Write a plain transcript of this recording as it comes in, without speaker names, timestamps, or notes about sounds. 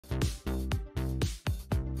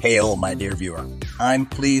Hail, my dear viewer. I'm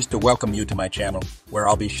pleased to welcome you to my channel, where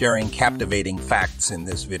I'll be sharing captivating facts in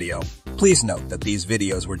this video. Please note that these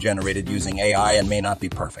videos were generated using AI and may not be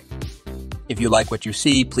perfect. If you like what you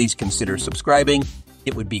see, please consider subscribing.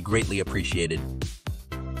 It would be greatly appreciated.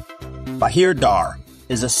 Bahir Dar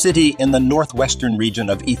is a city in the northwestern region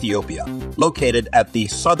of Ethiopia, located at the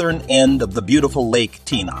southern end of the beautiful Lake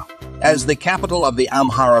Tana. As the capital of the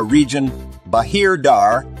Amhara region, Bahir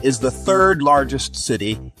Dar is the third largest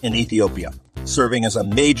city in Ethiopia, serving as a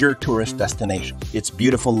major tourist destination. Its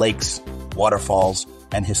beautiful lakes, waterfalls,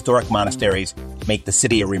 and historic monasteries make the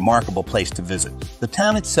city a remarkable place to visit. The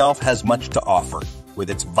town itself has much to offer, with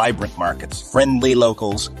its vibrant markets, friendly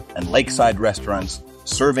locals, and lakeside restaurants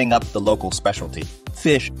serving up the local specialty,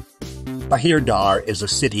 fish. Bahir Dar is a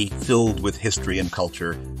city filled with history and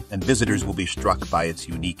culture, and visitors will be struck by its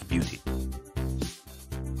unique beauty.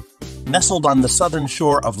 Nestled on the southern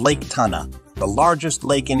shore of Lake Tana, the largest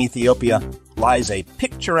lake in Ethiopia, lies a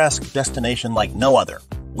picturesque destination like no other.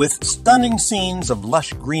 With stunning scenes of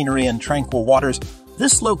lush greenery and tranquil waters,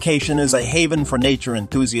 this location is a haven for nature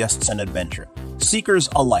enthusiasts and adventure seekers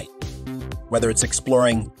alike. Whether it's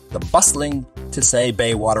exploring the bustling Tisay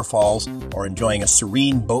Bay waterfalls or enjoying a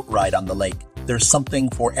serene boat ride on the lake, there's something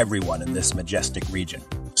for everyone in this majestic region.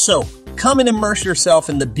 So, come and immerse yourself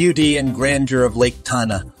in the beauty and grandeur of Lake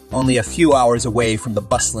Tana, only a few hours away from the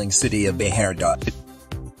bustling city of Bahir Dar.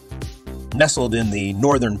 Nestled in the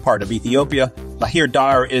northern part of Ethiopia, Bahir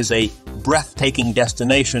Dar is a breathtaking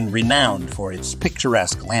destination renowned for its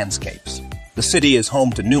picturesque landscapes. The city is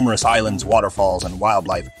home to numerous islands, waterfalls, and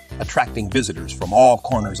wildlife, attracting visitors from all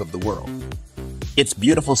corners of the world. Its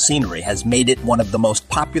beautiful scenery has made it one of the most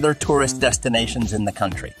popular tourist destinations in the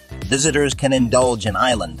country. Visitors can indulge in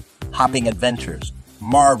island hopping adventures,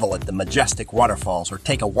 marvel at the majestic waterfalls, or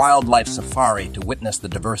take a wildlife safari to witness the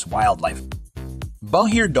diverse wildlife.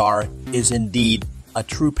 Bahir Dar is indeed a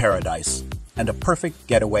true paradise and a perfect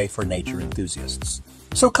getaway for nature enthusiasts.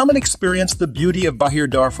 So come and experience the beauty of Bahir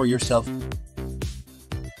Dar for yourself.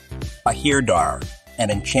 Bahir Dar, an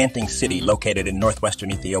enchanting city located in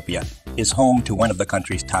northwestern Ethiopia, is home to one of the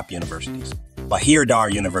country's top universities, Bahir Dar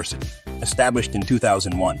University. Established in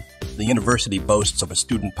 2001, the university boasts of a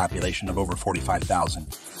student population of over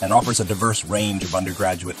 45,000 and offers a diverse range of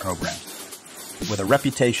undergraduate programs. With a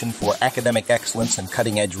reputation for academic excellence and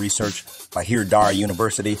cutting-edge research, Bahir Dar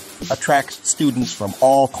University attracts students from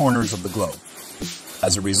all corners of the globe.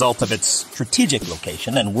 As a result of its strategic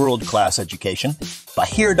location and world-class education,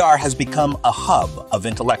 Bahir Dar has become a hub of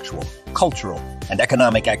intellectual, cultural, and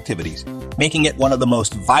economic activities, making it one of the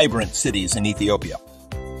most vibrant cities in Ethiopia.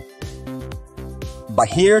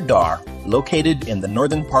 Bahir Dar, located in the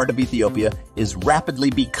northern part of Ethiopia, is rapidly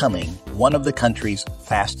becoming one of the country's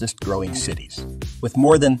fastest-growing cities. With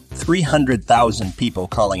more than 300,000 people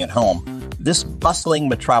calling it home, this bustling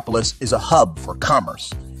metropolis is a hub for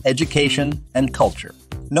commerce, education, and culture.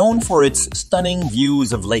 Known for its stunning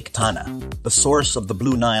views of Lake Tana, the source of the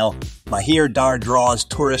Blue Nile, Bahir Dar draws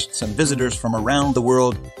tourists and visitors from around the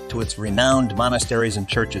world to its renowned monasteries and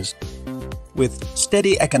churches. With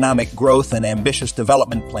steady economic growth and ambitious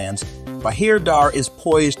development plans, Bahir Dar is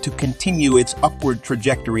poised to continue its upward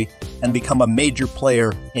trajectory and become a major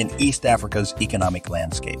player in East Africa's economic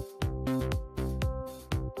landscape.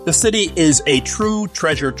 The city is a true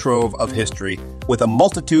treasure trove of history, with a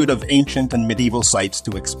multitude of ancient and medieval sites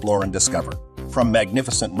to explore and discover. From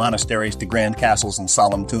magnificent monasteries to grand castles and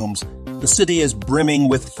solemn tombs, the city is brimming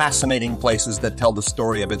with fascinating places that tell the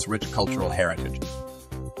story of its rich cultural heritage.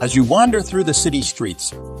 As you wander through the city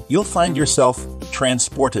streets, you'll find yourself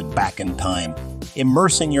transported back in time,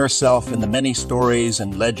 immersing yourself in the many stories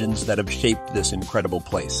and legends that have shaped this incredible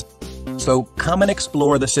place. So come and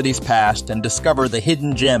explore the city's past and discover the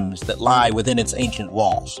hidden gems that lie within its ancient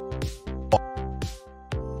walls.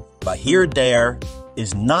 Bahir Dar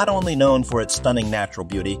is not only known for its stunning natural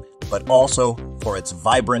beauty, but also for its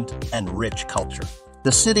vibrant and rich culture.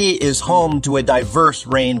 The city is home to a diverse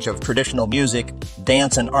range of traditional music,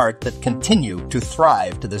 dance, and art that continue to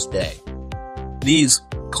thrive to this day. These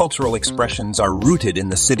cultural expressions are rooted in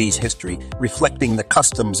the city's history, reflecting the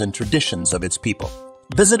customs and traditions of its people.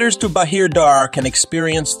 Visitors to Bahir Dar can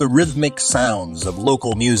experience the rhythmic sounds of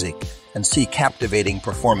local music and see captivating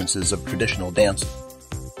performances of traditional dance.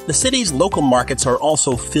 The city's local markets are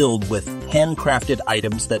also filled with handcrafted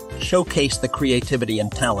items that showcase the creativity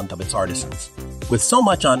and talent of its artisans. With so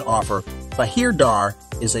much on offer, Bahir Dar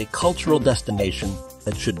is a cultural destination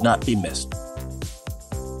that should not be missed.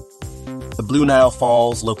 The Blue Nile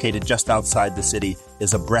Falls, located just outside the city,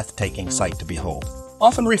 is a breathtaking sight to behold.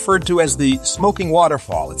 Often referred to as the smoking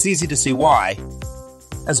waterfall, it's easy to see why.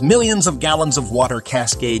 As millions of gallons of water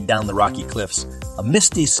cascade down the rocky cliffs, a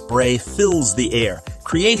misty spray fills the air,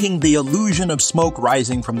 creating the illusion of smoke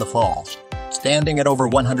rising from the falls. Standing at over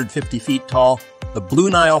 150 feet tall, the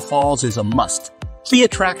Blue Nile Falls is a must-see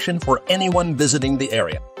attraction for anyone visiting the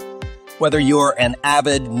area. Whether you're an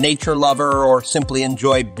avid nature lover or simply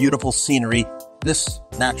enjoy beautiful scenery, this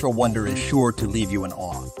natural wonder is sure to leave you in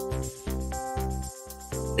awe.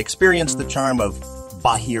 Experience the charm of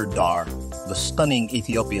Bahir Dar, the stunning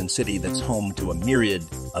Ethiopian city that's home to a myriad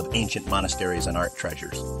of ancient monasteries and art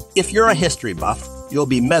treasures. If you're a history buff, you'll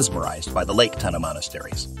be mesmerized by the Lake Tana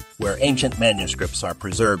monasteries, where ancient manuscripts are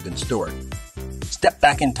preserved and stored. Step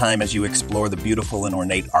back in time as you explore the beautiful and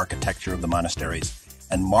ornate architecture of the monasteries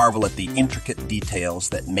and marvel at the intricate details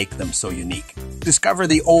that make them so unique. Discover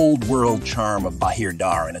the old world charm of Bahir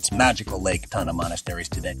Dar and its magical Lake Tana monasteries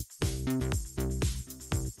today.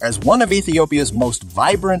 As one of Ethiopia's most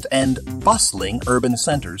vibrant and bustling urban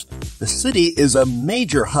centers, the city is a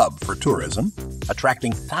major hub for tourism,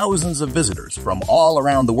 attracting thousands of visitors from all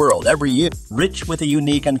around the world every year. Rich with a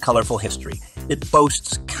unique and colorful history, it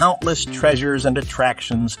boasts countless treasures and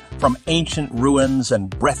attractions, from ancient ruins and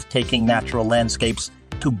breathtaking natural landscapes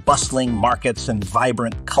to bustling markets and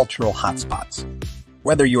vibrant cultural hotspots.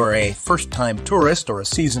 Whether you're a first-time tourist or a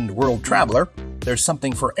seasoned world traveler, there's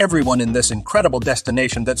something for everyone in this incredible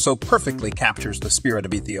destination that so perfectly captures the spirit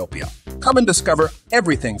of Ethiopia. Come and discover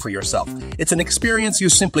everything for yourself. It's an experience you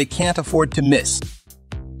simply can't afford to miss.